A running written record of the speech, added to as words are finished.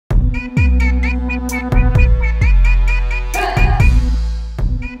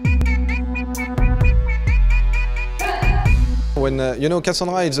you know,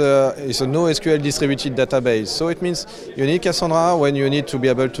 Cassandra is a NoSQL distributed database. So it means you need Cassandra when you need to be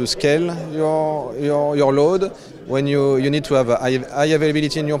able to scale your load, when you need to have a high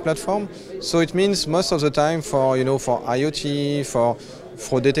availability in your platform. So it means most of the time for IoT, for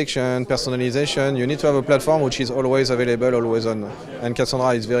fraud detection, personalization, you need to have a platform which is always available, always on. And Cassandra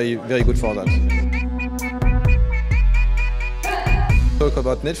is very, very good for that. Talk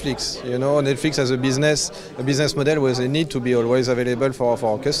about Netflix. You know, Netflix has a business model where they need to be always available for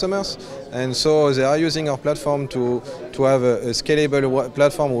our customers, and so they are using our platform to have a scalable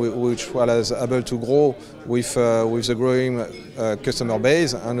platform which was able to grow with the growing customer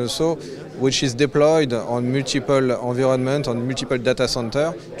base, and also which is deployed on multiple environments, on multiple data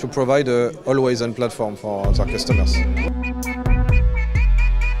centers to provide a always-on platform for their customers.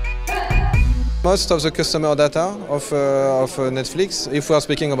 Most of the customer data of Netflix, if we are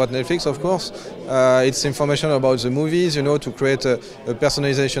speaking about Netflix, of course, it's information about the movies, you know, to create a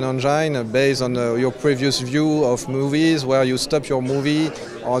personalization engine based on your previous view of movies, where you stop your movie,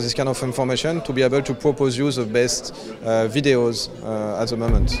 or this kind of information, to be able to propose you the best videos at the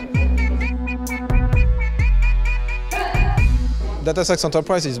moment. Datastax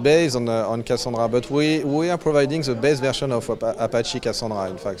Enterprise is based on Cassandra, but we are providing the best version of Apache Cassandra,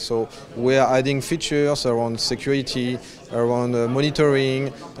 in fact. So we are adding features around security, around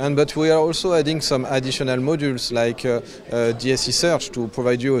monitoring, but we are also adding some additional modules like DSC search to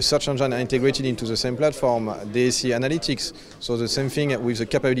provide you a search engine integrated into the same platform, DSC analytics, so the same thing with the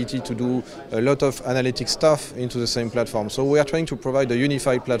capability to do a lot of analytic stuff into the same platform. So we are trying to provide a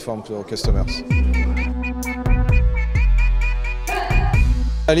unified platform to our customers.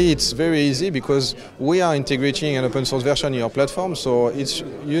 It's very easy because we are integrating an open source version in your platform, so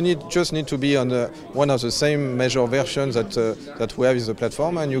you just need to be on one of the same major versions that we have in the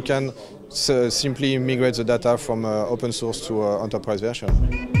platform, and you can simply migrate the data from open source to enterprise version.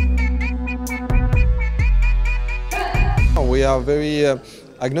 We are very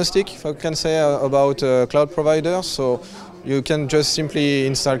agnostic, if I can say, about cloud providers. So you can just simply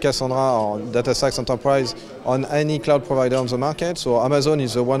install Cassandra or Datastax Enterprise on any cloud provider on the market. So Amazon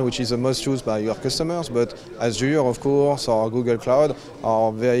is the one which is the most used by your customers, but Azure, of course, or Google Cloud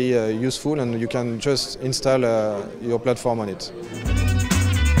are very useful, and you can just install your platform on it.